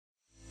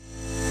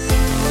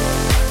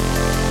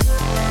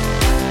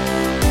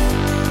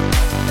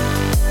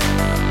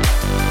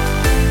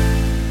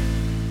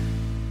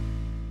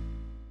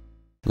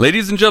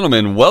Ladies and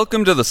gentlemen,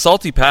 welcome to The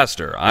Salty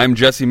Pastor. I'm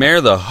Jesse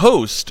Mayer, the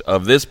host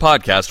of this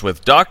podcast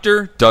with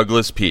Dr.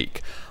 Douglas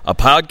Peak, a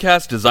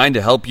podcast designed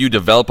to help you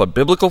develop a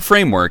biblical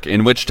framework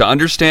in which to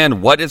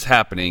understand what is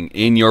happening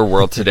in your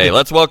world today.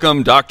 Let's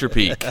welcome Dr.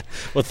 Peak.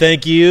 Well,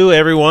 thank you,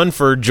 everyone,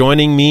 for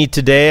joining me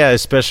today. I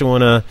especially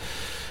want to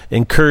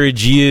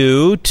encourage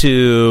you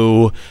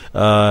to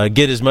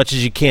get as much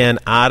as you can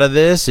out of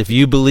this. If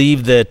you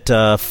believe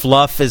that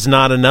fluff is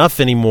not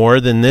enough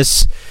anymore, then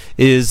this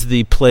is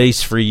the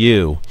place for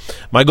you.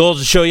 My goal is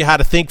to show you how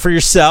to think for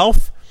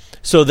yourself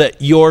so that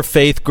your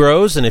faith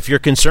grows. And if you're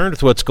concerned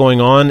with what's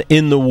going on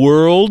in the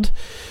world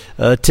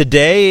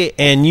today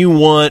and you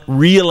want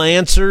real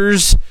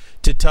answers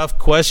to tough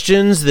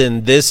questions,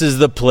 then this is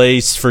the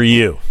place for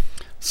you.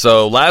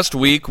 So last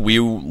week we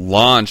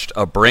launched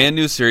a brand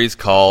new series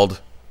called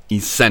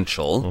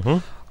Essential. Mm-hmm.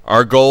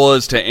 Our goal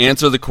is to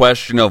answer the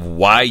question of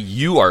why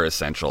you are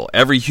essential.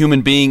 Every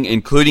human being,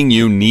 including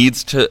you,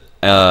 needs to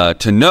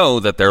know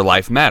that their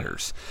life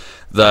matters.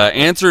 The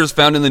answer is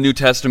found in the New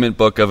Testament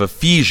book of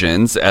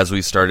Ephesians, as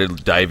we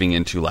started diving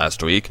into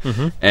last week.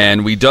 Mm-hmm.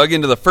 And we dug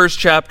into the first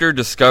chapter,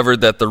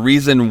 discovered that the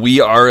reason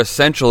we are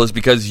essential is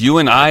because you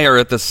and I are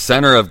at the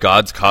center of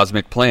God's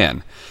cosmic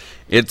plan.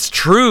 It's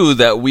true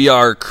that we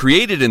are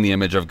created in the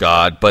image of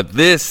God, but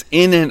this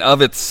in and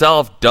of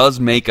itself does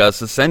make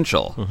us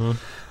essential. Mm-hmm.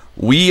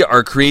 We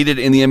are created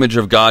in the image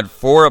of God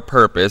for a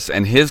purpose,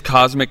 and His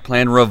cosmic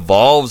plan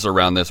revolves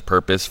around this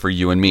purpose for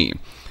you and me.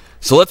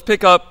 So let's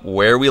pick up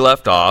where we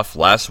left off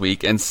last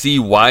week and see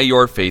why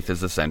your faith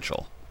is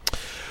essential.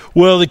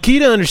 Well, the key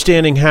to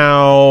understanding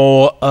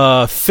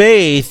how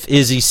faith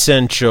is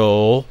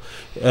essential,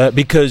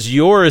 because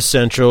you're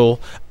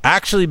essential,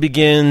 actually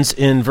begins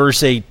in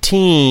verse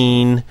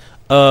 18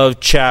 of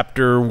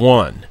chapter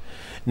 1.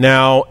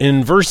 Now,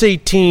 in verse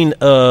 18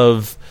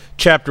 of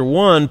chapter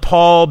 1,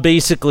 Paul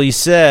basically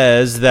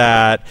says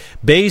that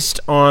based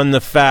on the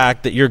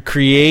fact that you're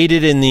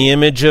created in the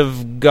image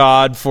of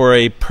God for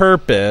a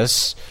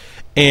purpose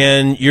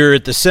and you're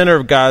at the center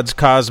of God's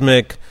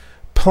cosmic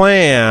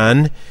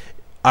plan,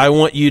 I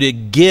want you to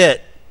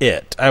get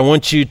it. I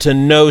want you to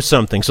know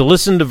something. So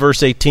listen to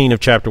verse 18 of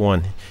chapter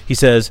 1. He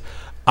says,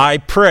 I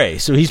pray.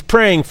 So he's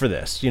praying for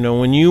this. You know,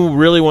 when you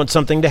really want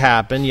something to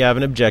happen, you have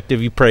an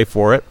objective, you pray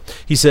for it.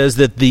 He says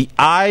that the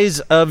eyes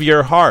of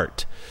your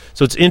heart.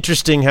 So it's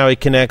interesting how he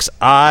connects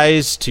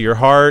eyes to your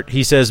heart.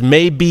 He says,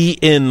 may be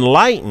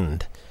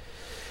enlightened.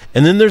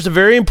 And then there's a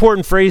very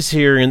important phrase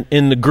here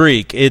in the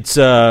Greek. It's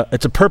a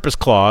purpose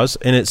clause,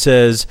 and it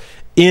says,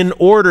 in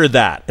order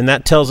that. And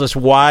that tells us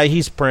why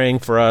he's praying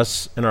for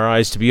us and our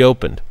eyes to be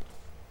opened.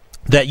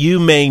 That you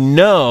may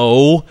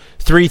know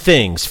three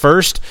things.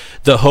 First,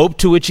 the hope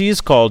to which he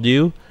has called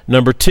you.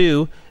 Number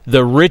two,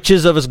 the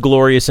riches of his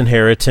glorious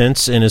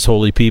inheritance in his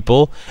holy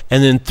people.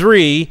 And then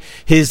three,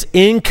 his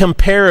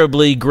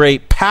incomparably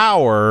great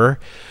power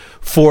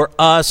for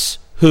us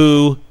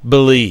who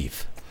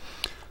believe.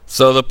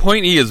 So the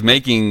point he is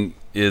making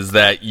is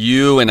that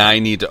you and I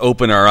need to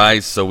open our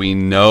eyes so we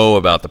know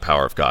about the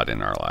power of God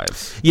in our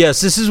lives.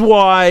 Yes, this is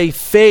why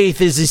faith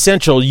is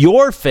essential.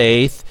 Your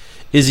faith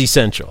is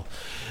essential.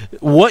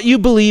 What you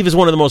believe is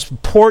one of the most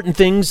important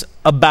things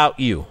about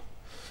you.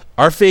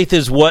 Our faith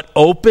is what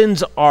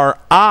opens our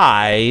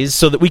eyes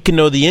so that we can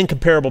know the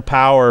incomparable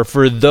power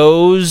for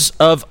those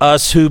of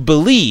us who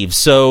believe.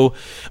 So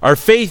our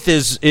faith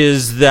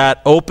is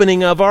that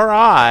opening of our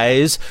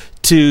eyes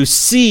to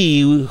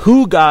see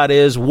who God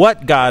is,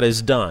 what God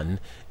has done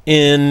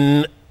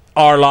in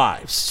our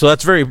lives. So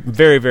that's very,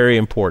 very, very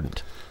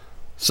important.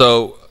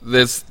 So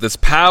this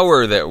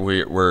power that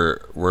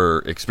we're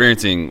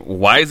experiencing,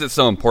 why is it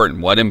so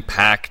important? What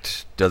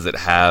impact does it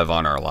have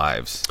on our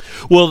lives?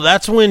 Well,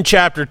 that's when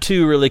chapter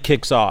 2 really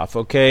kicks off,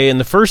 okay? And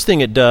the first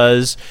thing it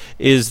does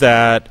is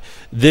that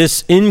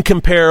this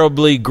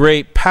incomparably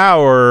great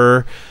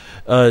power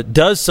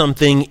does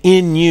something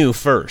in you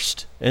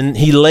first. And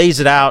he lays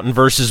it out in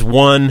verses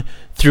 1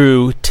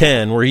 through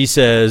 10, where he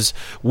says,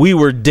 we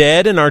were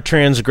dead in our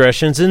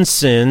transgressions and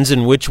sins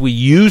in which we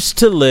used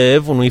to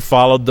live when we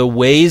followed the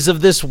ways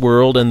of this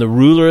world and the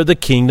ruler of the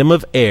kingdom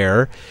of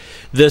air,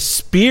 the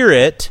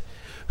Spirit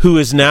who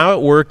is now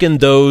at work in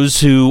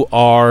those who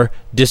are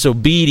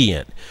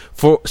disobedient.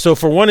 So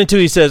for 1 and 2,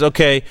 he says,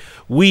 okay,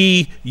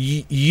 we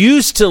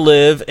used to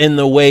live in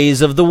the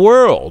ways of the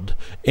world.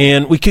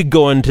 And we could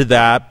go into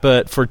that,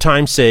 but for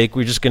time's sake,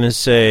 we're just going to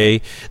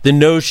say the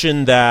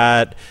notion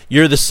that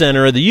you're the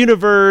center of the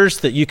universe,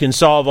 that you can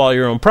solve all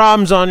your own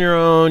problems on your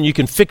own, you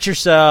can fix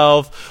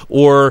yourself,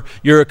 or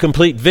you're a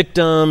complete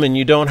victim and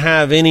you don't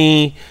have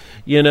any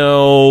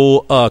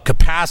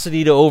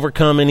capacity to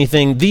overcome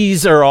anything.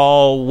 These are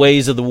all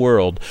ways of the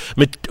world.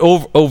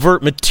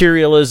 Overt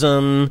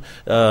materialism,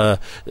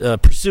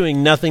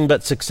 pursuing nothing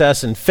but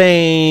success and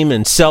fame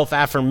and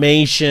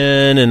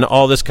self-affirmation and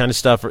all this kind of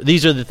stuff.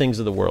 These are the things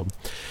of the world.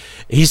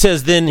 He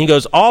says then, he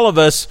goes, all of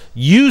us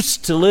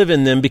used to live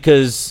in them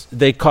because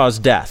they cause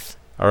death.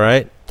 All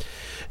right?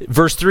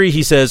 Verse 3,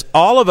 he says,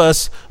 all of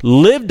us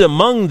lived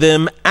among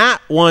them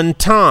at one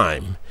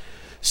time.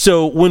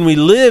 So when we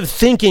live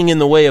thinking in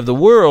the way of the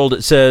world,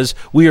 it says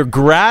we are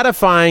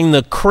gratifying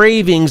the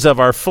cravings of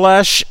our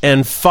flesh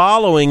and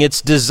following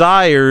its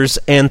desires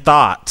and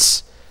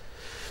thoughts.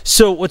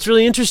 So what's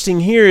really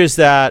interesting here is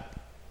that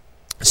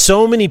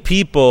so many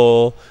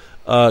people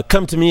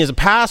come to me as a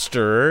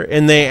pastor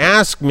and they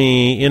ask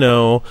me,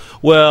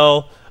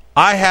 well,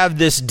 I have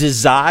this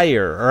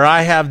desire or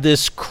I have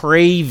this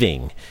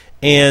craving.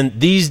 And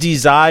these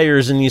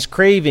desires and these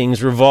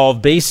cravings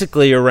revolve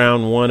basically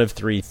around one of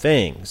three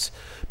things.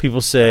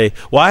 People say,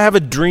 well, I have a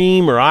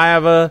dream or I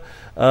have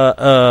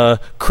a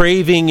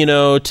craving,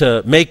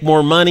 to make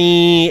more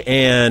money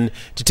and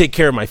to take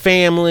care of my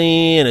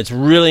family, and it's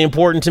really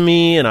important to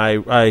me, and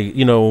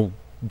I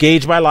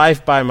gauge my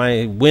life by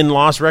my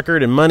win-loss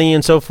record and money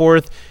and so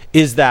forth.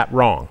 Is that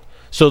wrong?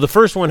 So the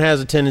first one has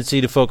a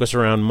tendency to focus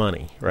around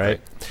money, right?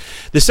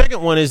 The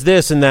second one is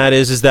this, and that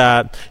is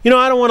that,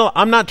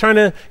 I'm not trying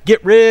to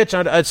get rich.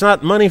 It's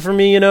not money for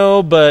me,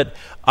 but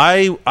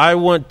I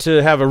want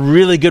to have a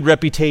really good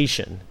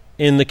reputation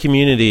in the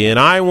community, and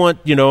I want,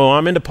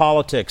 I'm into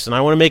politics, and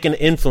I want to make an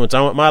influence.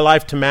 I want my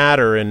life to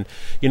matter, and,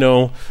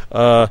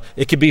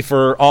 it could be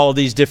for all of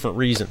these different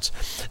reasons.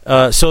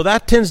 So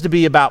that tends to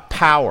be about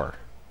power,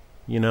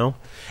 And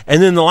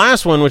then the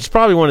last one, which is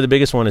probably one of the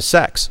biggest one, is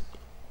sex.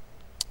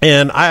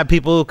 And I have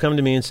people who come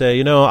to me and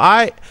say,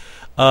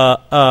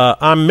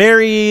 I'm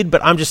married,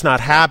 but I'm just not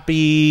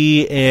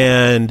happy.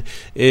 And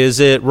is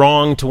it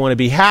wrong to want to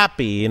be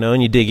happy?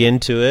 And you dig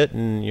into it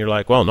and you're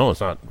like, well, no, it's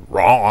not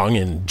wrong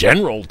in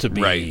general to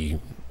be, right.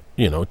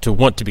 To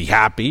want to be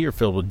happy or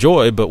filled with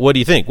joy. But what do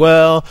you think?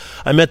 Well,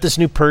 I met this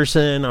new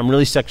person. I'm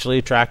really sexually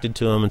attracted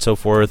to him and so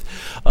forth.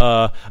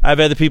 I've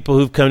had the people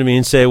who've come to me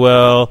and say,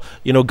 well,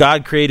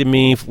 God created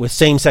me with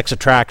same-sex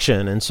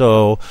attraction. And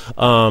so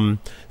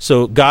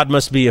God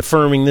must be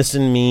affirming this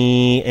in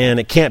me, and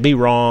it can't be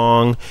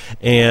wrong.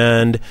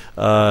 And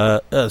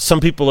some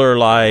people are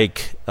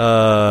like,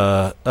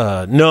 no.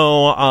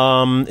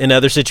 In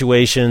other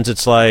situations,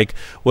 it's like,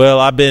 well,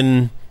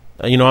 I'm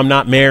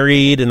not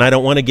married, and I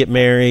don't want to get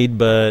married,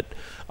 but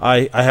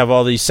I have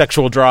all these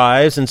sexual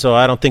drives, and so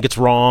I don't think it's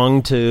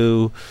wrong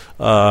to,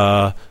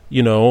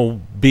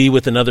 be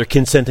with another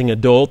consenting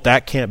adult.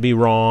 That can't be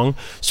wrong.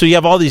 So you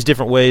have all these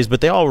different ways,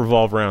 but they all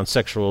revolve around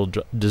sexual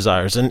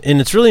desires. And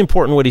it's really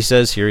important what he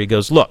says here. He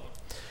goes, look,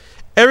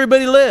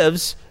 everybody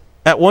lives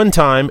at one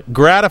time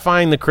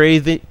gratifying the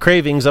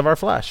cravings of our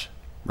flesh.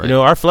 Right.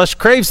 Our flesh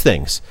craves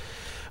things.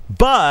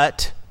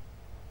 But,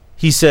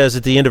 he says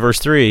at the end of verse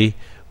 3,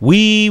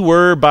 we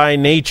were by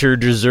nature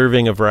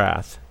deserving of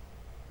wrath.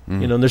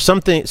 There's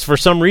something, for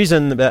some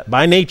reason, that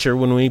by nature,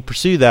 when we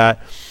pursue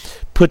that,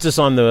 puts us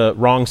on the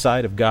wrong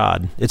side of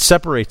God. It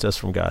separates us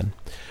from God.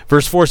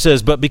 Verse 4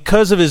 says, but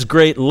because of his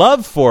great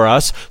love for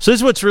us, so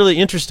this is what's really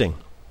interesting.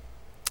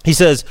 He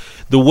says,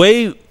 the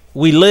way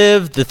we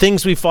live, the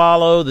things we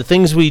follow, the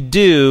things we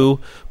do,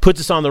 puts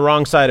us on the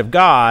wrong side of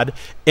God,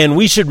 and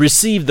we should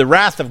receive the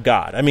wrath of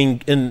God.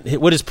 And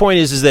what his point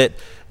is that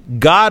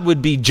God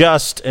would be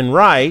just and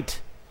right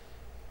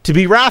to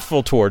be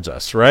wrathful towards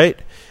us, right?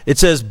 It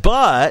says,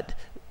 but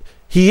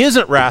he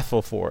isn't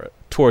wrathful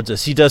towards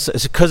us. He does,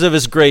 because of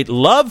his great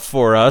love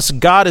for us,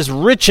 God is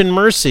rich in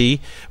mercy.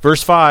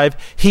 Verse 5,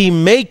 he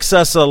makes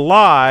us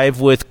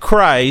alive with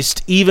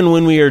Christ even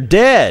when we are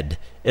dead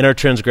in our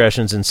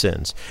transgressions and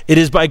sins. It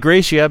is by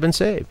grace you have been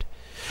saved.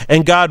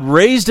 And God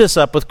raised us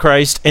up with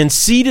Christ and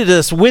seated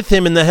us with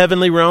him in the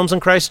heavenly realms in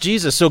Christ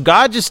Jesus. So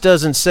God just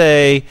doesn't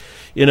say,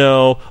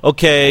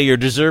 okay, you're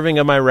deserving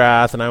of my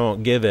wrath and I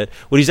won't give it.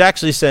 What he's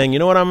actually saying,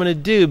 what I'm going to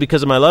do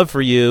because of my love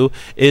for you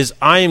is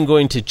I am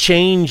going to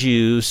change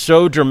you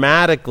so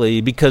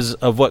dramatically because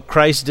of what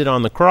Christ did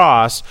on the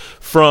cross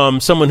from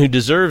someone who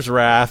deserves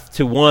wrath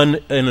to one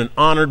in an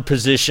honored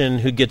position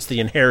who gets the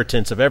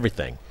inheritance of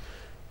everything.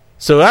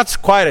 So that's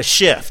quite a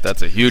shift.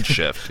 That's a huge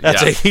shift.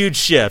 That's a huge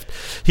shift.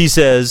 He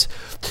says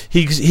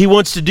he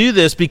wants to do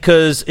this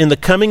because in the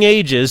coming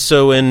ages,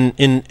 so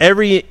in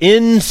every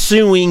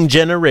ensuing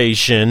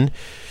generation,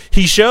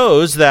 he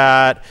shows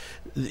that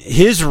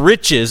his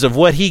riches of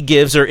what he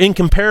gives are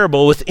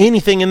incomparable with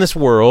anything in this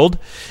world.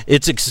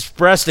 It's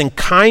expressed in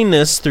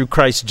kindness through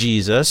Christ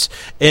Jesus,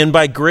 and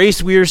by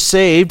grace we are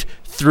saved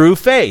through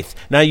faith.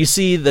 Now you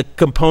see the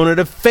component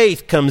of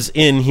faith comes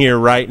in here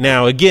right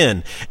now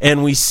again,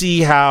 and we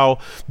see how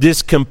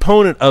this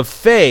component of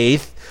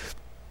faith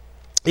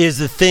is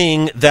the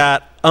thing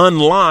that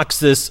unlocks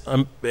this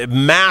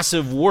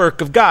massive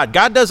work of God.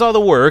 God does all the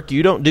work.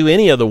 You don't do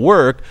any of the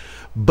work,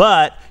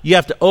 but you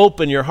have to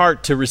open your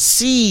heart to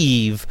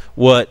receive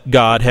what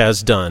God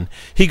has done.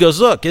 He goes,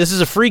 look, this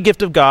is a free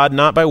gift of God,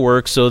 not by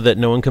works, so that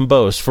no one can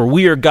boast. For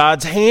we are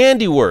God's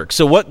handiwork.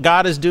 So what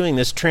God is doing,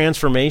 this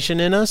transformation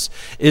in us,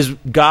 is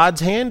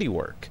God's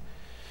handiwork.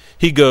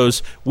 He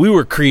goes, we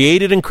were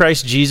created in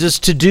Christ Jesus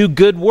to do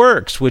good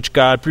works, which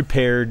God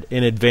prepared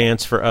in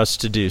advance for us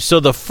to do.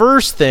 So the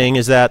first thing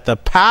is that the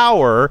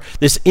power,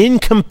 this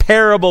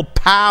incomparable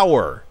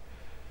power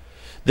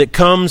that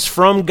comes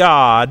from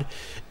God,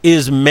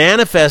 is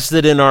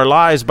manifested in our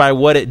lives by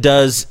what it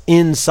does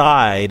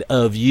inside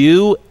of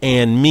you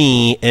and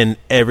me and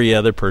every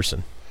other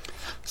person.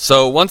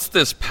 So once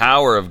this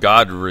power of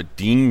God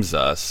redeems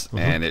us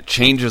and it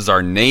changes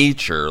our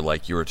nature,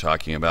 like you were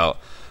talking about,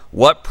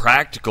 what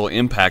practical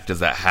impact does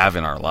that have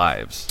in our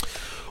lives?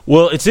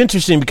 Well, it's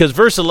interesting because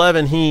verse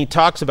 11, he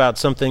talks about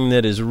something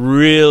that is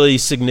really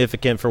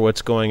significant for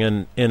what's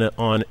going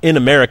on in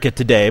America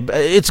today.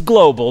 It's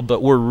global,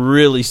 but we're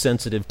really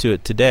sensitive to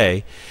it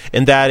today,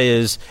 and that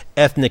is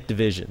ethnic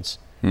divisions.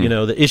 You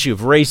know, the issue of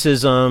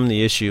racism,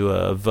 the issue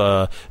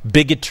of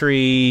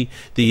bigotry,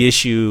 the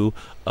issue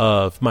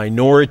of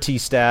minority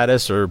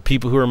status or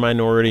people who are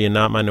minority and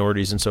not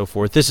minorities and so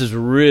forth. This is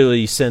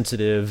really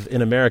sensitive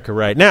in America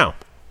right now.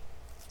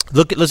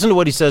 Listen to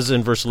what he says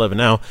in verse 11.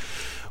 Now,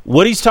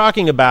 what he's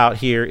talking about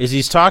here is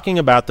he's talking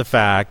about the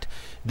fact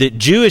that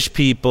Jewish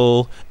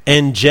people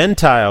and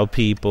Gentile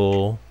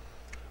people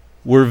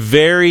were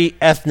very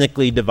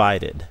ethnically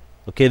divided.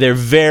 Okay, they're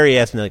very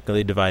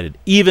ethnically divided,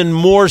 even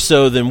more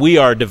so than we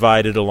are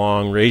divided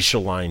along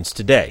racial lines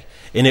today.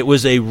 And it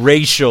was a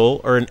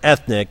racial or an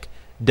ethnic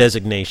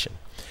designation.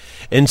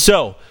 And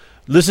so,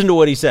 listen to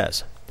what he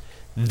says.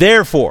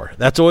 Therefore,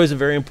 that's always a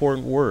very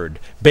important word.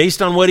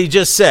 Based on what he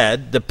just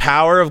said, the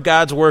power of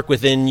God's work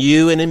within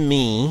you and in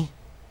me,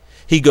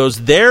 he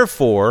goes,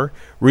 therefore,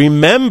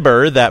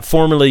 remember that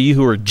formerly you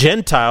who were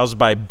Gentiles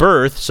by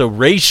birth, so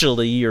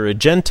racially you're a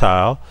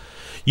Gentile,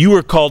 you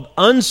were called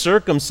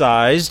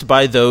uncircumcised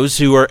by those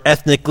who are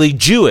ethnically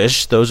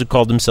Jewish, those who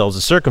called themselves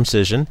a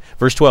circumcision.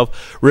 Verse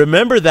 12,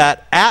 remember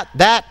that at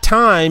that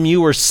time you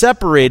were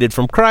separated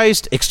from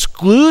Christ,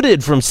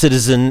 excluded from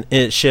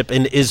citizenship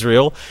in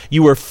Israel.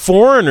 You were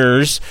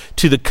foreigners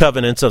to the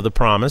covenants of the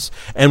promise,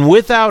 and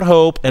without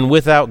hope and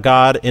without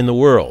God in the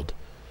world.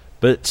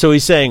 But so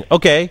he's saying,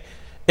 okay,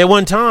 at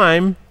one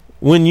time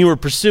when you were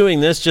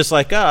pursuing this just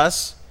like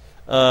us,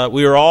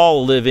 we were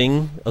all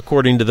living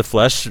according to the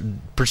flesh,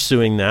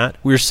 pursuing that.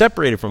 We were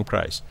separated from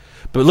Christ.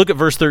 But look at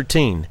verse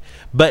 13.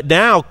 But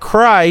now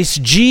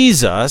Christ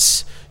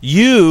Jesus,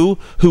 you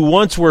who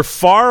once were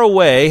far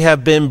away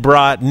have been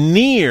brought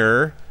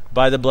near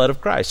by the blood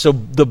of Christ. So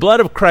the blood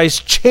of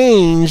Christ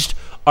changed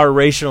our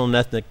racial and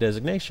ethnic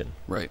designation.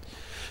 Right.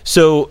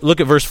 So look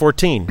at verse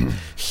 14.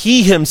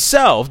 He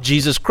himself,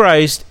 Jesus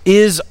Christ,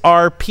 is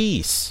our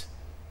peace,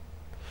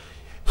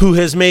 who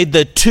has made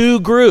the two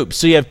groups.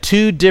 So you have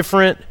two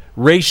different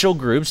racial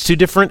groups, two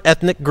different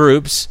ethnic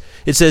groups.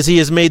 It says he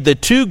has made the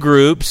two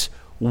groups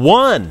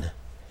one,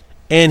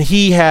 and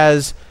he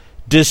has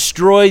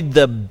destroyed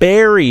the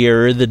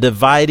barrier, the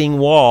dividing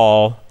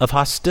wall of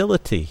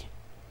hostility.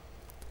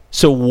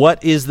 So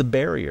what is the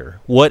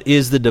barrier? What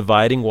is the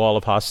dividing wall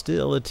of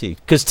hostility?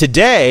 Because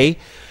today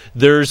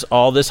there's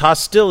all this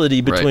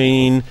hostility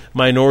between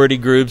minority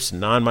groups and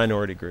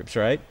non-minority groups,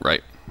 right?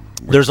 Right.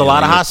 There's a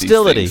lot of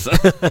hostility,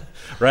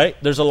 right?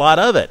 There's a lot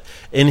of it.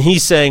 And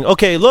he's saying,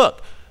 okay,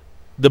 look,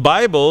 the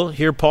Bible,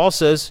 here Paul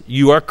says,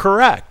 you are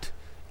correct.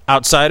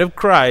 Outside of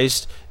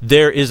Christ,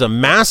 there is a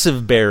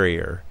massive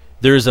barrier.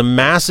 There is a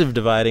massive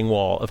dividing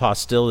wall of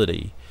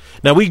hostility.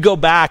 Now, we go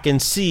back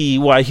and see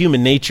why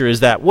human nature is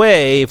that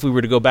way if we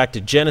were to go back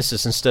to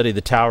Genesis and study the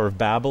Tower of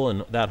Babel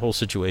and that whole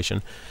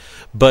situation.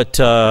 But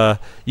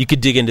you could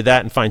dig into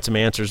that and find some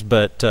answers.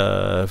 But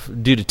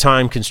due to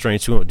time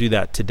constraints, we won't do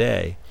that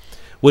today.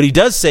 What he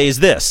does say is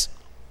this.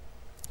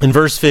 In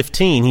verse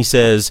 15, he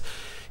says,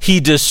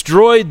 he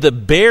destroyed the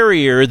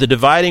barrier, the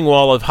dividing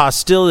wall of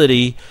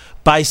hostility,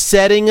 by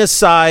setting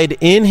aside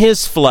in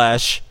his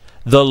flesh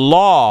the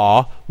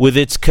law with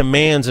its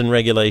commands and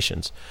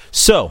regulations.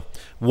 So,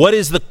 what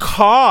is the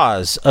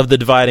cause of the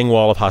dividing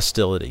wall of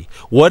hostility?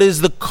 What is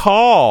the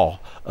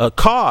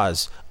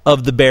cause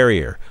of the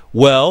barrier?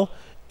 Well,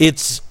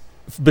 it's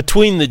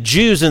between the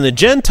Jews and the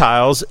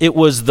Gentiles. It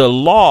was the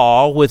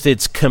law with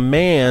its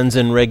commands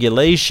and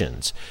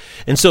regulations.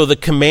 And so the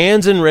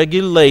commands and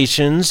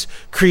regulations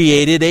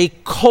created a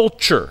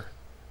culture,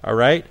 all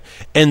right?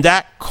 And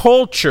that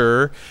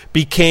culture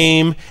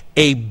became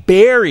a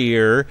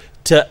barrier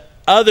to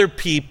other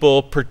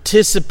people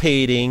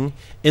participating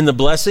in the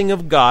blessing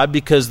of God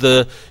because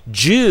the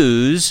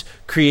Jews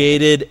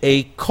created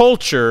a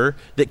culture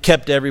that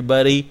kept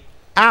everybody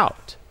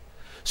out.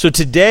 So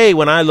today,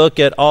 when I look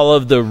at all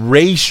of the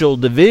racial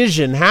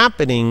division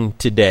happening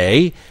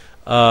today,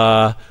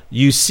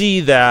 you see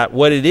that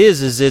what it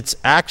is it's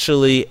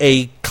actually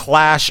a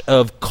clash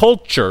of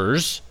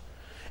cultures,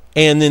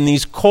 and then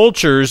these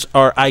cultures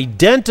are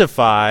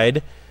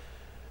identified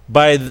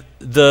by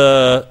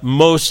the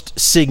most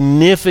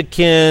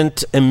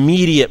significant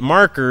immediate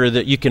marker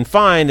that you can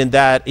find, and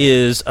that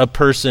is a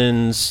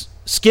person's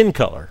skin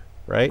color,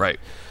 right? Right.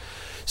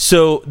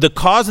 So the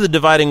cause of the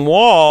dividing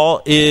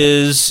wall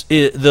is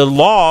the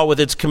law with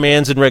its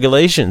commands and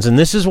regulations. And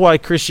this is why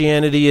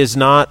Christianity is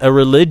not a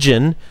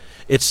religion.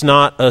 It's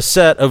not a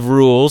set of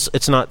rules.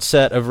 It's not a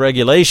set of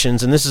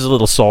regulations. And this is a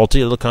little salty,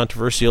 a little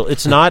controversial.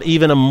 It's not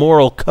even a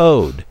moral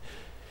code.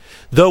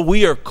 Though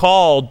we are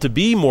called to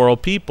be moral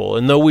people,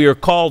 and though we are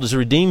called as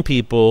redeemed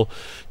people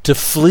to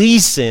flee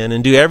sin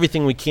and do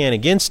everything we can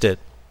against it,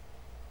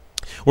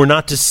 We're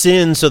not to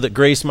sin so that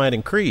grace might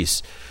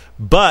increase.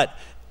 But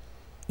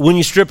when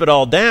you strip it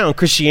all down,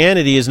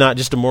 Christianity is not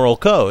just a moral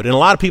code. And a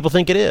lot of people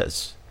think it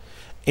is.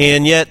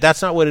 And yet,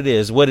 that's not what it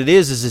is. What it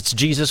is it's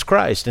Jesus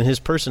Christ and his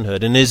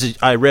personhood. And as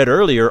I read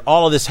earlier,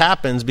 all of this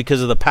happens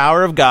because of the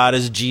power of God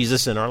as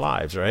Jesus in our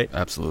lives, right?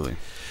 Absolutely.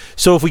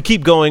 So if we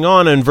keep going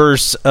on in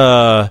verse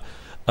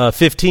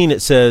 15,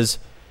 it says,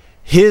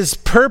 his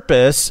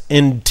purpose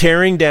in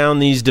tearing down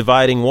these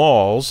dividing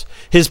walls,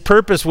 his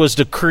purpose was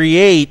to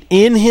create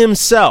in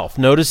himself,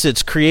 notice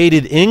it's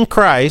created in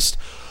Christ,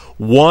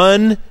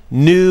 one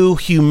new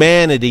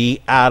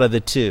humanity out of the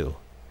two.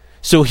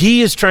 So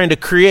he is trying to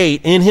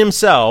create in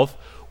himself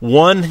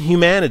one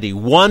humanity,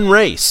 one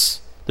race.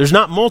 There's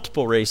not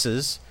multiple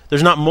races.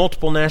 There's not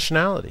multiple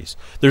nationalities.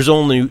 There's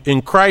only,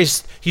 in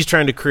Christ, he's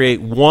trying to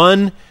create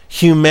one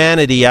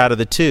humanity out of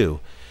the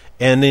two.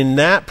 And in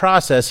that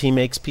process, he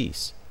makes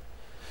peace.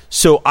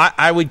 So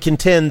I would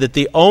contend that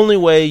the only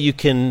way you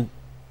can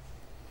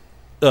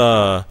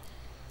find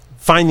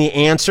the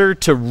answer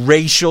to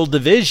racial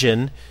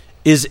division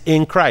is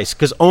in Christ,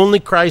 because only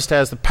Christ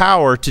has the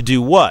power to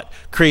do what?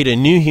 Create a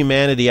new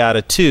humanity out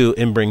of two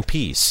and bring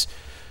peace.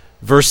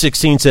 Verse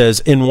 16 says,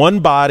 in one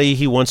body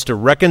he wants to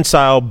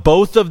reconcile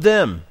both of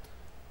them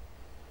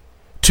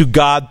to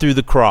God through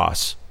the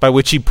cross, by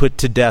which he put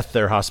to death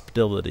their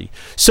hostility.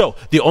 So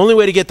the only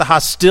way to get the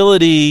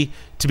hostility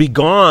to be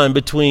gone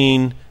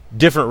between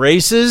different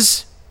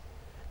races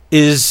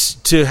is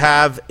to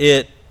have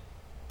it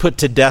put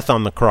to death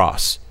on the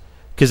cross.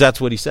 Because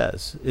that's what he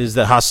says, is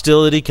that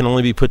hostility can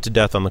only be put to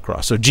death on the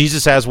cross. So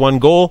Jesus has one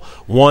goal,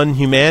 one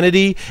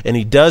humanity, and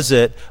he does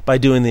it by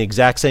doing the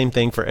exact same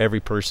thing for every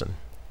person.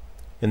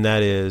 And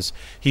that is,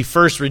 he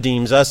first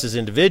redeems us as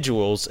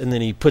individuals, and then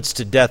he puts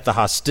to death the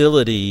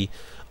hostility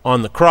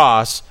on the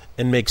cross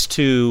and makes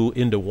two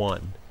into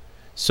one.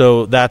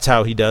 So that's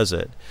how he does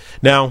it.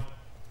 Now,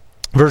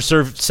 verse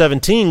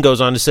 17 goes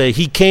on to say,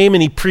 he came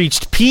and he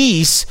preached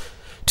peace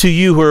to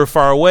you who are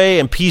far away,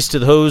 and peace to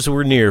those who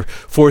are near.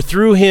 For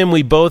through him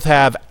we both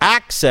have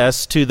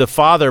access to the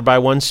Father by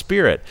one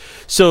Spirit.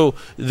 So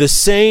the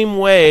same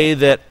way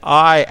that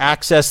I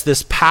access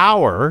this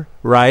power,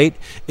 right,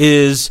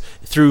 is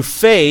through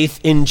faith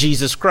in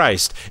Jesus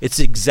Christ. It's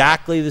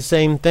exactly the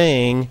same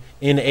thing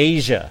in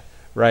Asia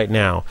right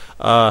now.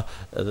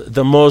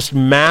 The most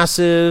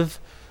massive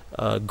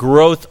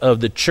growth of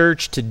the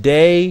church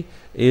today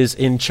is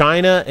in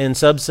China and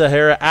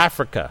sub-Saharan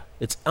Africa.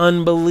 It's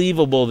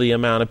unbelievable the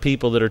amount of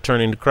people that are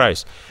turning to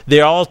Christ.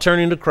 They're all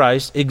turning to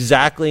Christ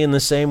exactly in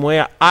the same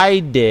way I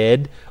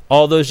did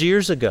all those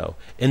years ago,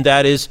 and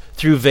that is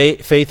through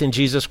faith in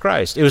Jesus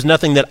Christ. It was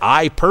nothing that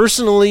I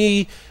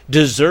personally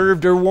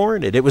deserved or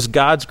warranted. It was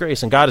God's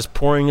grace, and God is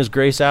pouring his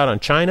grace out on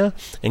China,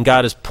 and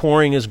God is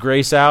pouring his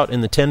grace out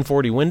in the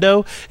 1040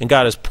 window, and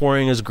God is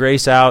pouring his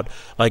grace out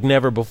like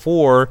never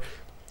before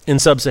in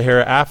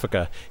sub-Saharan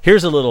Africa.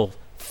 Here's a little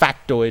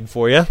factoid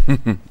for you.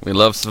 We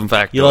love some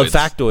factoids. You love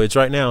factoids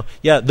right now.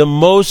 Yeah, the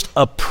most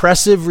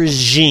oppressive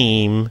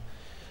regime,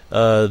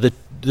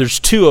 there's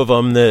two of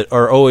them that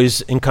are always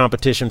in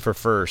competition for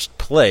first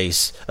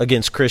place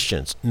against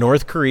Christians,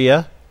 North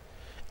Korea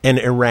and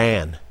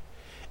Iran.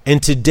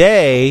 And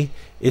today,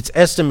 it's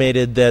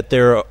estimated that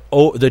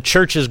the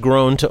church has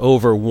grown to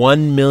over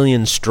 1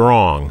 million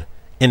strong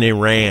in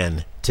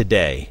Iran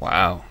today.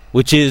 Wow.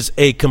 Which is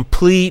a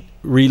complete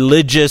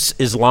religious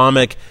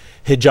Islamic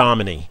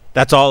hegemony.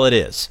 That's all it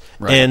is.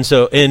 Right. And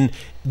so,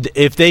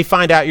 if they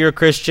find out you're a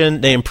Christian,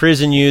 they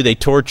imprison you, they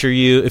torture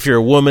you. If you're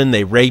a woman,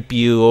 they rape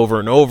you over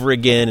and over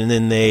again, and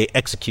then they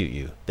execute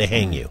you. They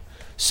hang you.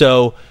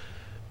 So,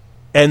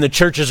 and the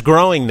church is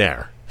growing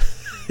there.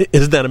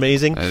 Isn't that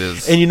amazing? It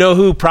is. And you know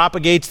who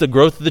propagates the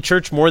growth of the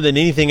church more than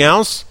anything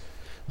else?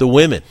 The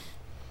women.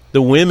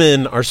 The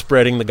women are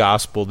spreading the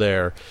gospel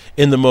there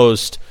in the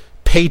most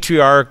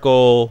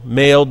patriarchal,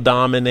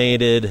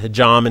 male-dominated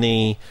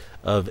hegemony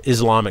of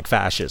Islamic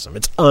fascism.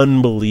 It's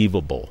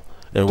unbelievable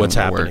what's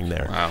happening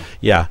there. Wow.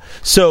 Yeah.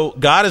 So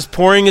God is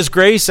pouring his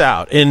grace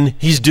out, and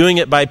he's doing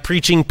it by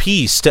preaching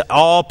peace to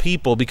all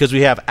people because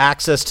we have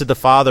access to the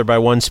Father by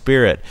one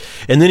Spirit.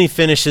 And then he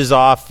finishes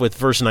off with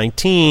verse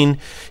 19.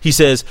 He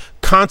says,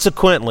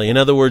 consequently, in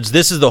other words,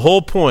 this is the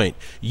whole point.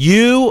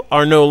 You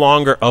are no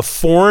longer a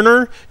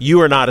foreigner. You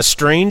are not a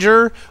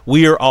stranger.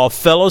 We are all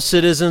fellow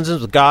citizens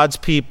of God's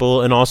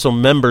people and also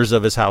members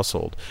of his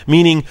household.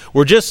 Meaning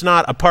we're just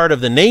not a part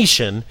of the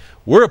nation.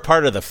 We're a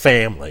part of the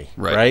family,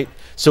 right?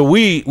 So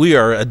we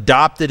are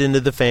adopted into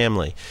the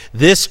family.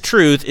 This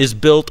truth is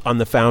built on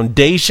the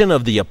foundation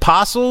of the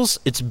apostles.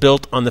 It's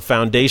built on the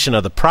foundation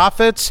of the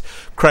prophets.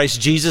 Christ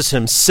Jesus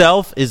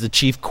himself is the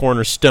chief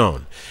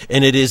cornerstone.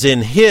 And it is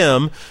in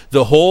him,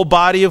 the whole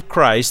body of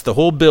Christ, the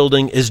whole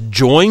building is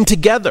joined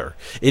together.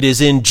 It is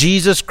in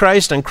Jesus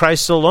Christ and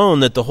Christ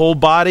alone that the whole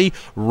body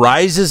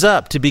rises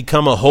up to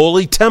become a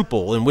holy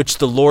temple in which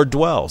the Lord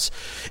dwells.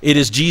 It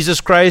is Jesus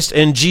Christ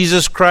and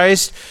Jesus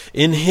Christ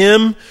in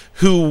him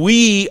who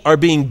we are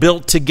being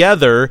built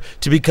together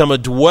to become a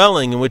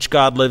dwelling in which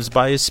God lives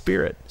by his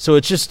Spirit. So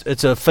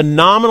it's a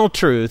phenomenal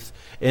truth,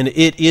 and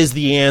it is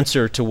the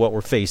answer to what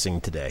we're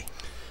facing today.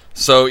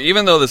 So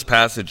even though this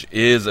passage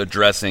is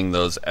addressing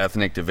those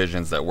ethnic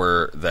divisions that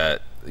were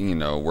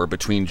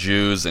between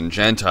Jews and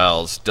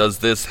Gentiles, does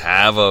this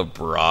have a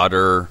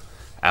broader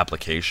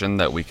application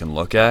that we can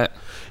look at?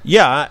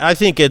 Yeah, I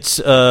think it's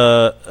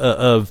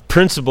a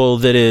principle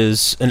that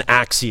is an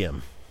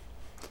axiom.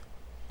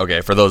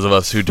 Okay, for those of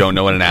us who don't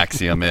know what an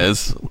axiom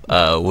is,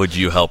 would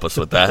you help us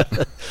with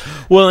that?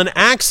 Well, an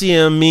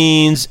axiom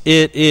means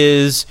it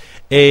is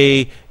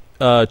a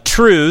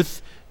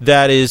truth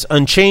that is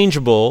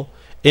unchangeable,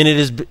 and it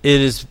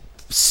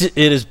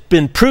has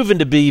been proven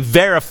to be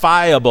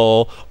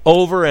verifiable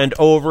over and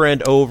over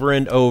and over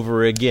and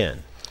over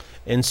again.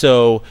 And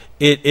so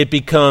it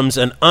becomes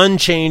an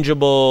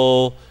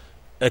unchangeable,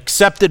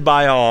 accepted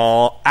by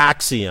all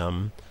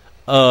axiom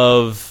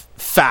of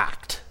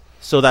fact.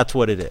 So that's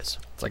what it is.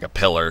 It's like a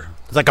pillar.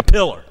 It's like a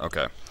pillar.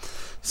 Okay.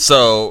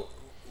 So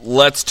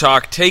let's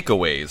talk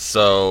takeaways.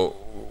 So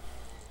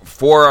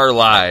for our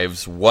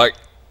lives, what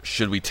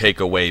should we take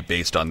away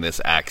based on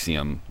this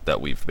axiom that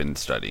we've been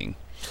studying?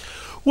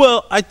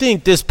 Well, I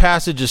think this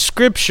passage of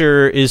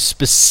Scripture is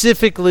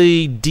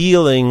specifically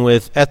dealing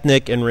with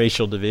ethnic and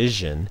racial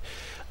division.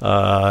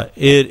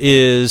 It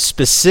is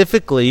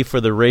specifically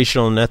for the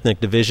racial and ethnic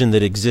division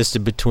that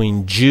existed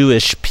between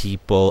Jewish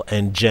people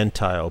and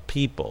Gentile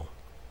people.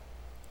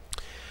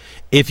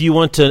 If you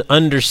want to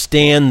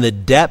understand the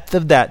depth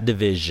of that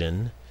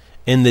division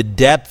and the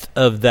depth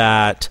of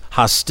that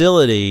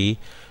hostility,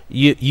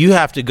 you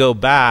have to go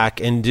back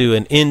and do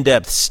an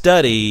in-depth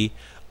study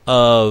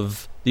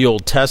of the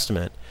Old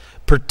Testament,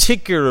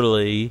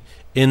 particularly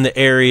in the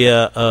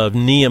area of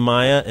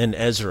Nehemiah and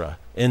Ezra,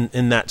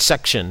 in that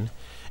section.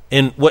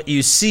 And what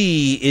you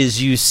see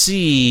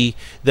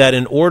that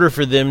in order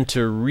for them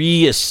to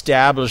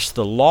reestablish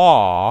the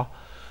law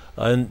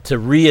and to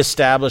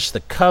reestablish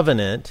the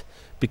covenant,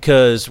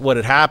 because what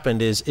had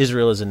happened is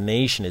Israel as a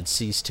nation had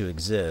ceased to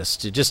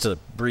exist. Just a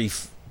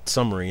brief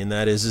summary, and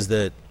that is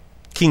that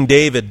King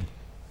David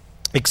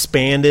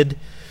expanded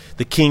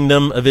the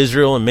kingdom of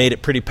Israel and made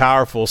it pretty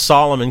powerful.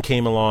 Solomon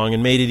came along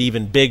and made it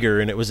even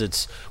bigger, and it was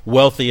its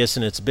wealthiest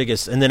and its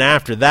biggest. And then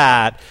after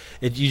that,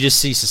 you just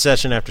see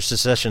secession after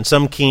secession.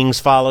 Some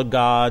kings followed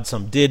God,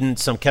 some didn't,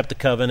 some kept the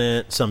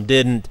covenant, some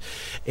didn't.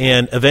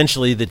 And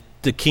eventually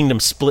the kingdom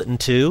split in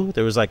two.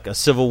 There was like a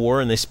civil war,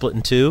 and they split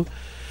in two.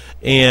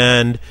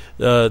 And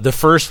the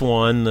first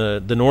one,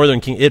 the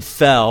northern king, it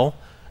fell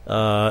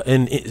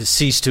and it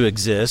ceased to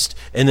exist.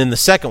 And then the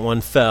second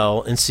one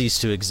fell and ceased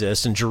to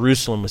exist, and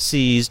Jerusalem was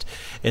seized.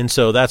 And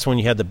so that's when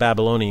you had the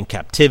Babylonian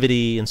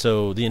captivity. And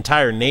so the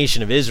entire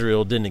nation of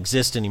Israel didn't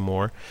exist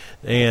anymore.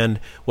 And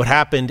what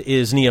happened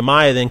is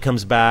Nehemiah then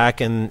comes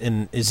back,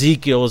 and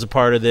Ezekiel is a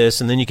part of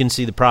this. And then you can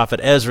see the prophet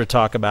Ezra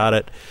talk about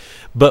it.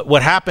 But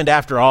what happened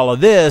after all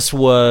of this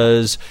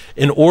was,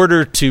 in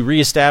order to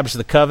reestablish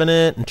the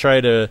covenant and try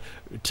to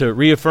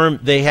reaffirm,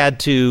 they had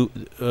to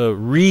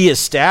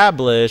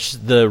reestablish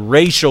the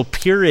racial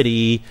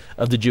purity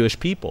of the Jewish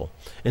people.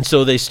 And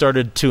so they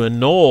started to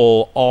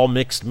annul all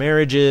mixed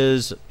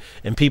marriages,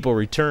 and people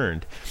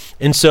returned.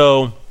 And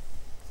so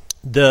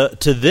to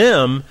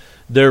them,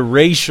 their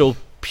racial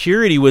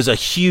purity was a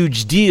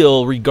huge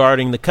deal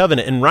regarding the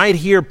covenant. And right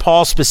here,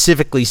 Paul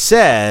specifically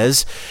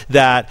says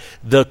that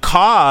the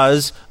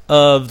cause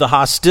of the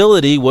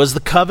hostility was the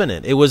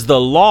covenant. It was the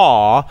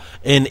law,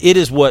 and it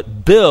is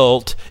what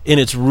built, in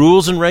its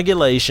rules and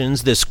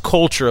regulations, this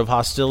culture of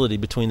hostility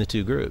between the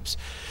two groups.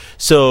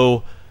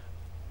 So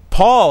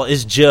Paul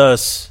is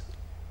just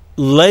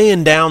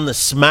laying down the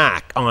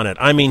smack on it.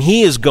 I mean,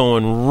 he is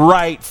going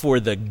right for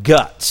the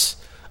guts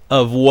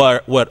of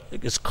what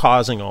is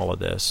causing all of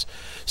this.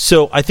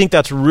 So I think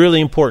that's really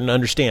important to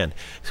understand.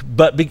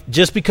 But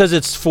just because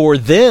it's for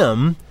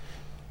them,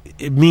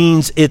 it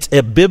means it's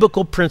a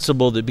biblical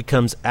principle that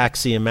becomes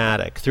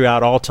axiomatic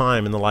throughout all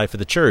time in the life of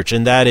the church.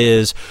 And that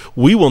is,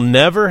 we will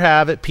never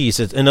have at peace.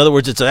 In other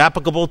words, it's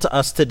applicable to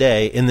us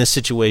today in this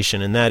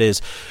situation. And that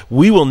is,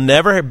 we will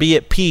never be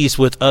at peace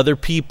with other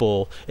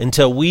people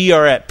until we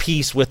are at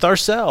peace with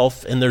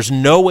ourselves. And there's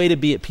no way to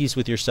be at peace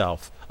with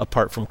yourself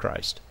apart from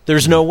Christ.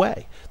 There's no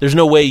way. There's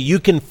no way you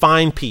can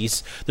find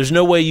peace. There's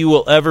no way you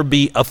will ever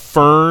be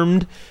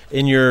affirmed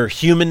in your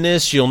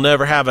humanness. You'll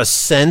never have a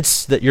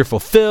sense that you're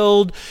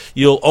fulfilled.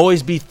 You'll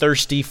always be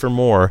thirsty for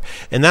more.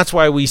 And that's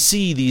why we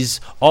see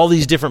all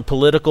these different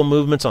political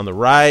movements on the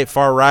right,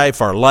 far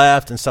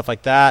left, and stuff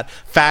like that.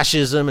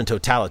 Fascism and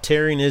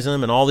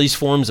totalitarianism and all these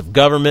forms of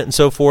government and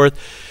so forth.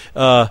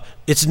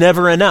 It's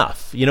never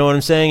enough. You know what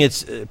I'm saying?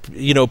 It's,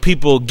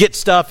 people get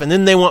stuff and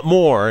then they want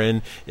more,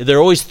 and they're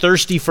always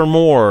thirsty for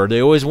more.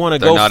 They always want to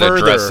go further. They're not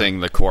addressing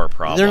the core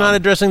problem. They're not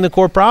addressing the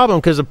core problem,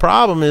 because the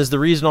problem is, the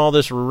reason all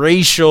this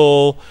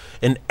racial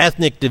and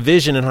ethnic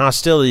division and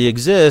hostility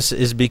exists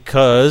is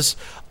because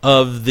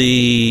of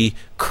the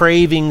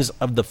cravings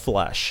of the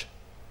flesh.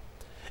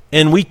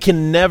 And we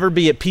can never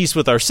be at peace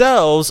with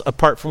ourselves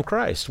apart from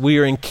Christ. We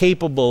are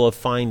incapable of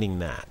finding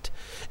that.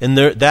 And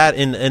that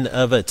in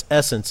of its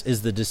essence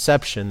is the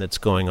deception that's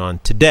going on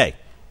today.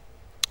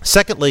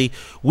 Secondly,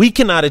 we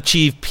cannot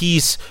achieve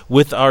peace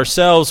with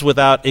ourselves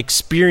without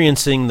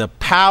experiencing the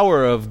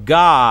power of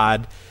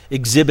God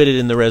exhibited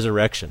in the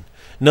resurrection.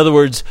 In other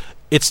words,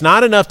 it's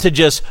not enough to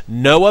just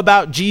know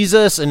about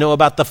Jesus and know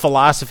about the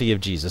philosophy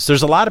of Jesus.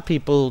 There's a lot of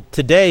people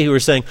today who are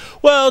saying,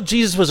 well,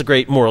 Jesus was a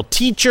great moral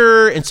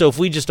teacher, and so if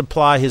we just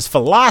apply his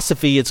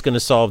philosophy, it's going to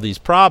solve these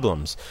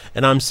problems.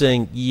 And I'm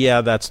saying,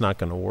 yeah, that's not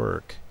going to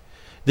work.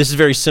 This is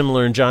very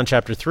similar in John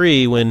chapter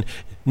 3 when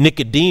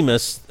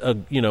Nicodemus,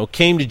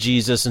 came to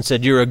Jesus and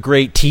said, "You're a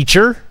great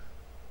teacher.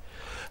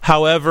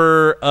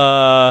 However,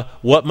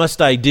 what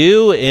must I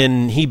do?"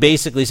 And he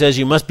basically says,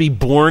 "You must be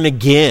born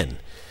again."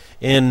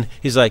 And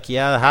he's like,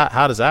 "Yeah,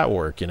 how does that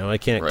work? I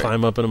can't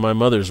climb up into my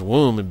mother's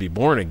womb and be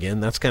born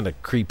again. That's kind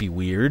of creepy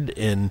weird."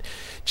 And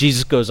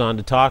Jesus goes on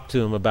to talk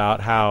to him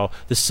about how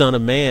the Son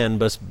of Man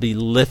must be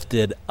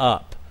lifted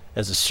up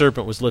as a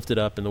serpent was lifted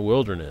up in the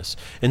wilderness.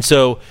 And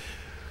so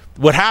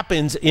what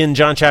happens in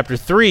John chapter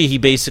 3, he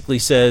basically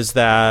says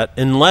that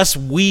unless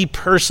we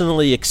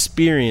personally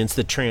experience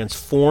the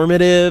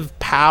transformative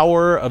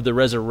power of the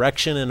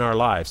resurrection in our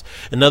lives,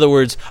 in other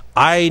words,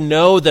 I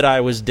know that I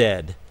was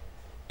dead,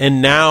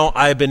 and now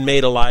I've been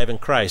made alive in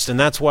Christ. And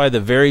that's why the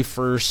very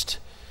first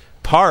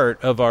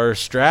part of our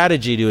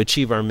strategy to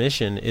achieve our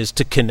mission is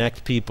to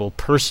connect people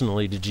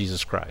personally to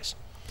Jesus Christ.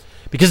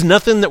 Because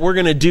nothing that we're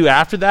going to do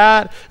after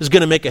that is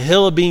going to make a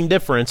hill of bean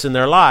difference in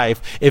their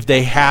life if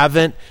they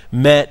haven't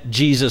met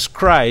Jesus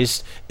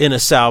Christ in a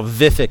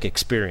salvific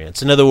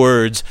experience. In other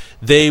words,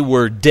 they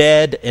were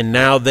dead and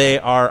now they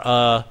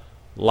are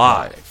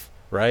alive,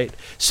 right?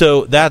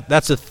 So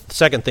that's the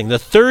second thing. The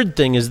third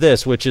thing is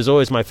this, which is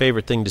always my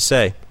favorite thing to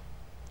say,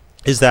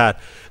 is that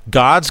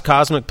God's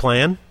cosmic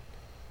plan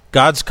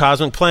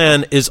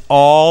is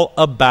all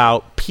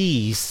about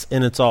peace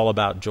and it's all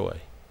about joy.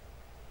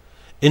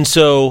 And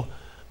so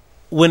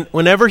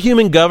whenever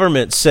human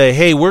governments say,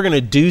 "Hey, we're going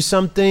to do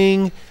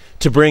something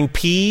to bring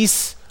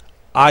peace,"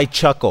 I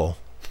chuckle.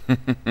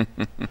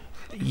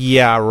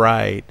 Yeah,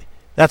 right.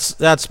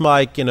 That's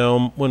like,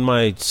 when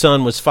my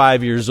son was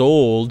 5 years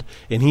old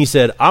and he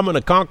said, "I'm going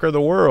to conquer the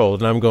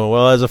world." And I'm going,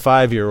 well, as a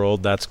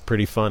 5-year-old, that's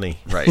pretty funny.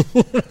 Right.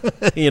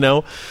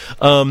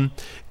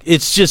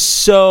 It's just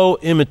so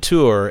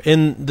immature.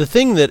 And the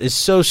thing that is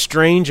so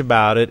strange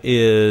about it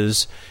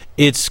is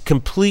it's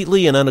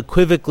completely and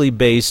unequivocally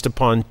based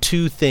upon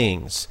two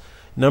things.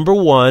 Number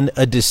one,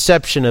 a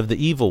deception of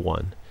the evil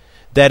one.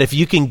 That if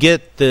you can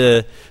get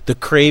the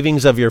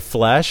cravings of your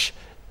flesh,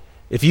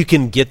 if you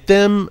can get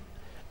them,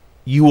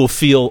 you will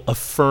feel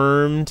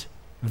affirmed,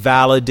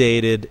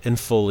 validated, and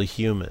fully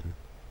human.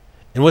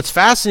 And what's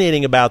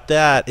fascinating about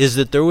that is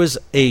that there was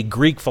a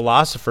Greek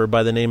philosopher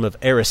by the name of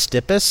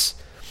Aristippus,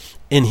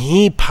 and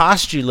he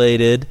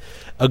postulated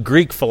a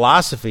Greek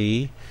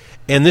philosophy.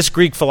 And this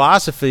Greek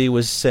philosophy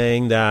was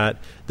saying that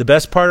the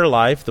best part of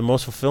life, the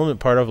most fulfillment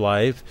part of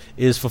life,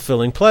 is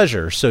fulfilling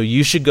pleasure. So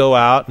you should go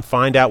out and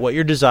find out what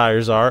your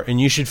desires are, and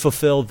you should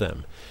fulfill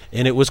them.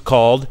 And it was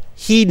called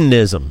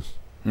hedonism.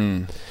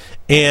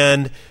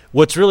 And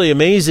what's really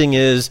amazing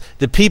is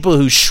the people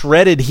who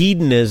shredded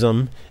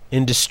hedonism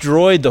and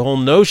destroyed the whole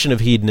notion of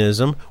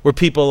hedonism were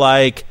people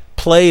like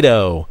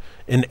Plato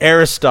and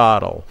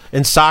Aristotle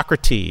and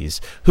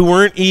Socrates, who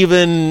weren't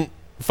even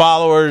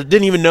followers,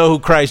 didn't even know who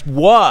Christ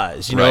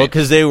was,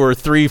 because they were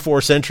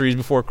 3-4 centuries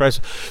before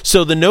Christ.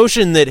 So the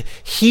notion that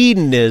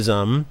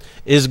hedonism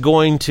is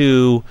going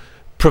to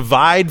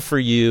provide for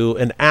you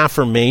an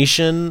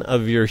affirmation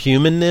of your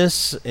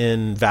humanness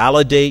and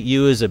validate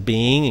you as a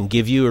being and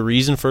give you a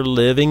reason for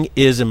living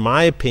is, in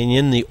my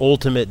opinion, the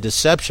ultimate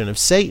deception of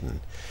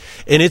Satan.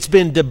 And it's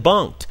been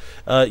debunked.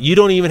 You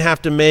don't even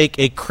have to make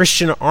a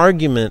Christian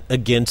argument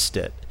against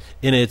it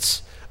in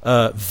its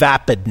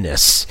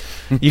vapidness.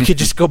 You could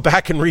just go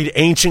back and read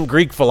ancient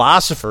Greek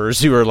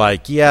philosophers who are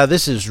like, yeah,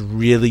 this is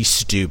really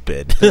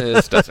stupid.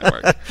 This doesn't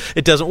work.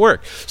 It doesn't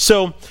work.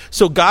 So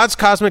God's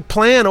cosmic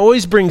plan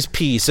always brings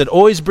peace. It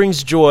always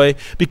brings joy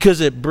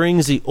because it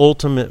brings the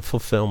ultimate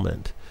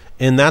fulfillment.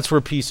 And that's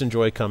where peace and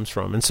joy comes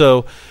from. And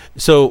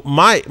so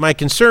my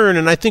concern,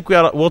 and I think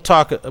we'll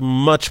talk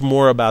much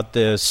more about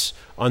this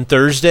on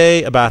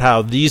Thursday, about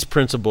how these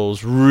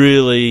principles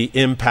really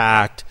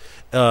impact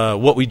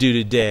what we do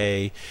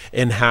today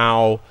and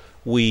how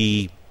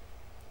we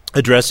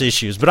address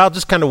issues. But I'll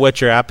just kind of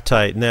whet your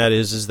appetite, and that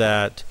is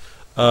that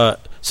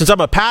since I'm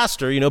a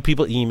pastor,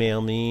 people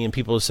email me and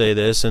people say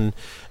this, and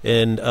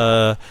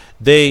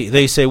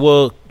they say,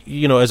 well,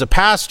 as a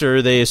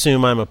pastor, they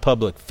assume I'm a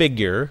public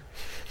figure,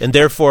 and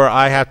therefore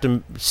I have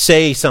to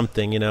say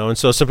something, And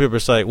so some people are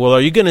like, well,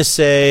 are you going to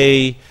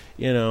say,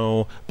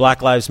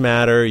 Black Lives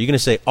Matter? Are you going to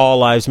say all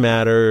lives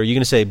matter? Are you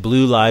going to say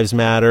blue lives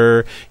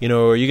matter? Or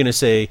are you going to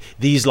say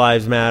these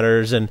lives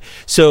matters? And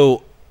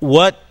so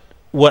what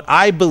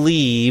I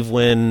believe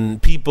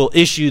when people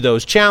issue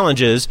those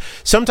challenges,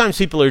 sometimes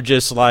people are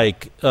just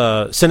like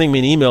sending me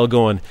an email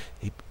going,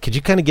 hey, could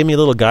you kind of give me a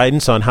little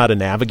guidance on how to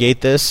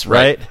navigate this,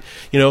 right?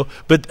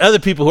 But other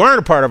people who aren't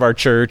a part of our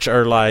church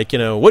are like,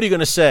 what are you going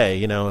to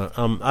say?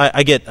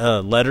 I get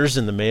letters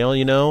in the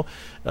mail,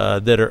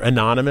 that are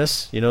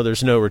anonymous.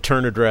 There's no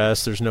return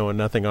address, there's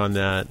nothing on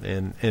that,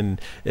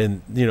 and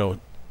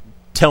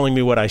telling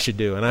me what I should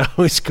do. And I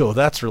always go,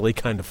 that's really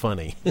kind of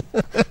funny.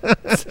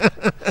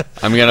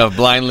 I'm going to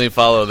blindly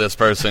follow this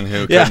person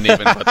who couldn't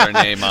even put their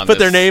name on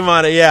their name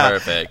on it, yeah.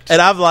 Perfect.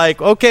 And I'm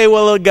like, okay,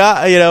 well,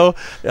 God,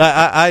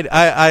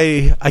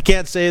 I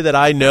can't say that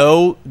I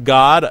know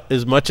God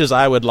as much as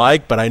I would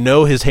like, but I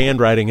know his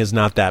handwriting is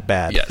not that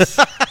bad. Yes.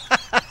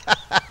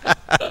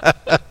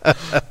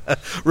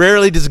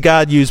 Rarely does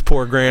God use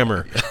poor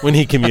grammar when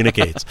he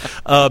communicates.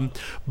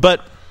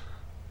 But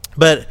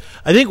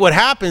I think what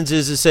happens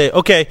is to say,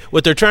 okay,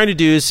 what they're trying to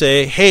do is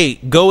say, hey,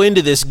 go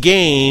into this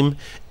game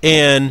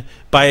and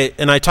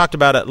I talked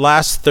about it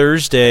last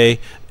Thursday,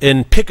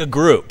 and pick a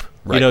group.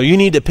 Right. You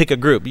need to pick a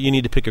group.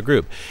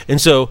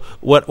 And so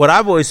what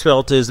I've always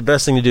felt is the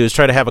best thing to do is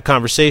try to have a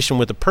conversation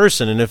with a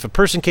person. And if a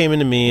person came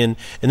into me and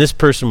this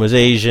person was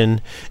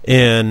Asian,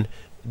 and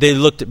they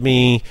looked at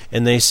me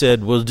and they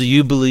said, well, do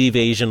you believe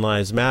Asian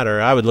lives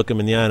matter? I would look them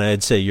in the eye and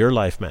I'd say, your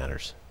life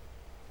matters.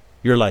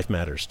 Your life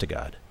matters to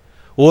God.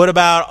 What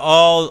about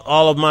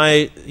all of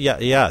my,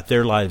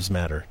 their lives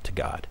matter to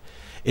God.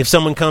 If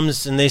someone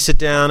comes and they sit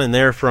down and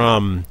they're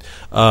from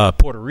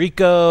Puerto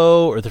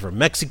Rico or they're from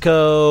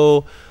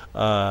Mexico,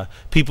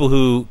 people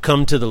who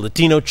come to the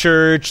Latino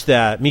church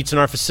that meets in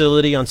our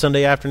facility on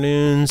Sunday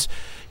afternoons,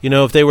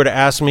 if they were to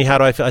ask me how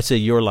do I feel, I say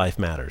your life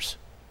matters.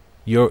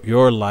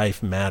 Your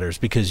life matters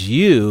because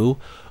you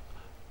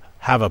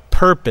have a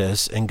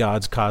purpose in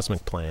God's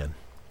cosmic plan.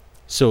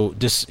 So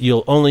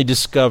you'll only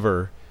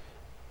discover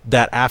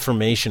that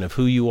affirmation of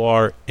who you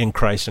are in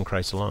Christ and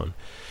Christ alone.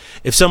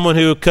 If someone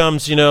who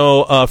comes,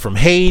 from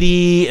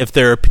Haiti, if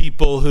there are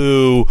people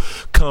who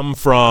come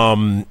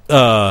from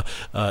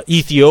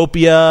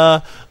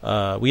Ethiopia,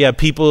 we have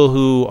people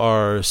who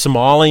are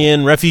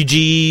Somalian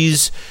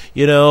refugees,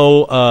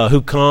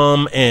 who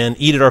come and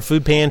eat at our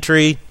food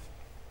pantry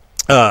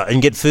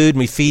and get food, and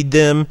we feed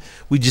them.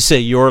 We just say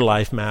your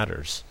life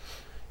matters,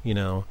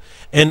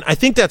 And I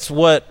think that's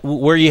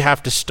where you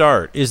have to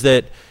start, is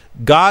that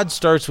God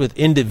starts with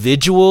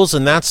individuals,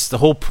 and that's the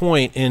whole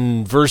point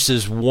in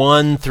verses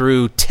 1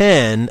 through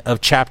 10 of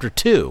chapter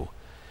 2,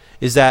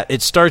 is that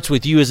it starts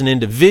with you as an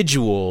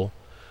individual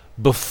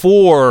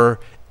before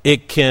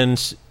it can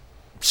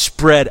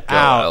spread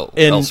out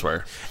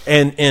elsewhere.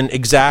 And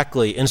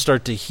exactly, and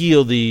start to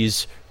heal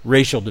these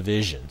racial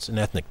divisions and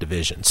ethnic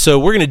divisions. So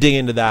we're going to dig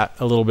into that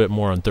a little bit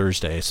more on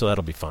Thursday, so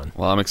that'll be fun.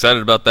 Well, I'm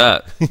excited about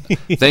that.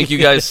 Thank you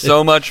guys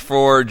so much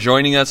for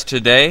joining us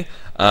today.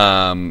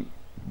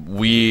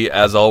 We,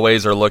 as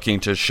always, are looking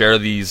to share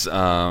these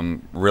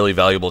really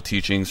valuable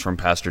teachings from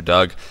Pastor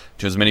Doug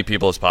to as many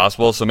people as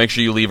possible. So make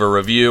sure you leave a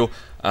review.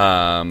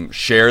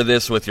 Share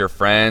this with your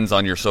friends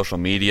on your social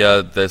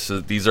media.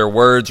 These are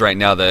words right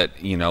now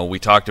that, we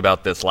talked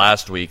about this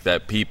last week,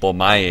 that people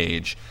my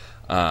age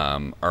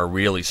are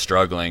really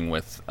struggling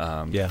with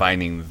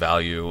finding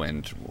value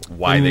and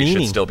why they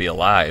should still be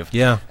alive.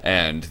 Yeah.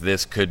 And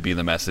this could be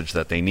the message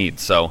that they need.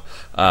 So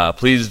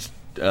please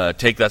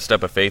take that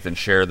step of faith and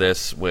share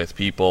this with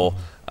people.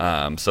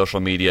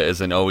 Social media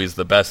isn't always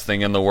the best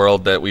thing in the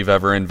world that we've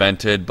ever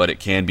invented, but it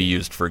can be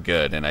used for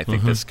good, and I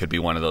think this could be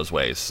one of those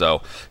ways.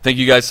 So thank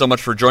you guys so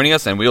much for joining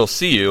us, and we will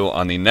see you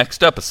on the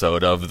next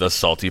episode of The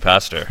Salty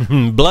Pastor.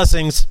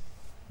 Blessings.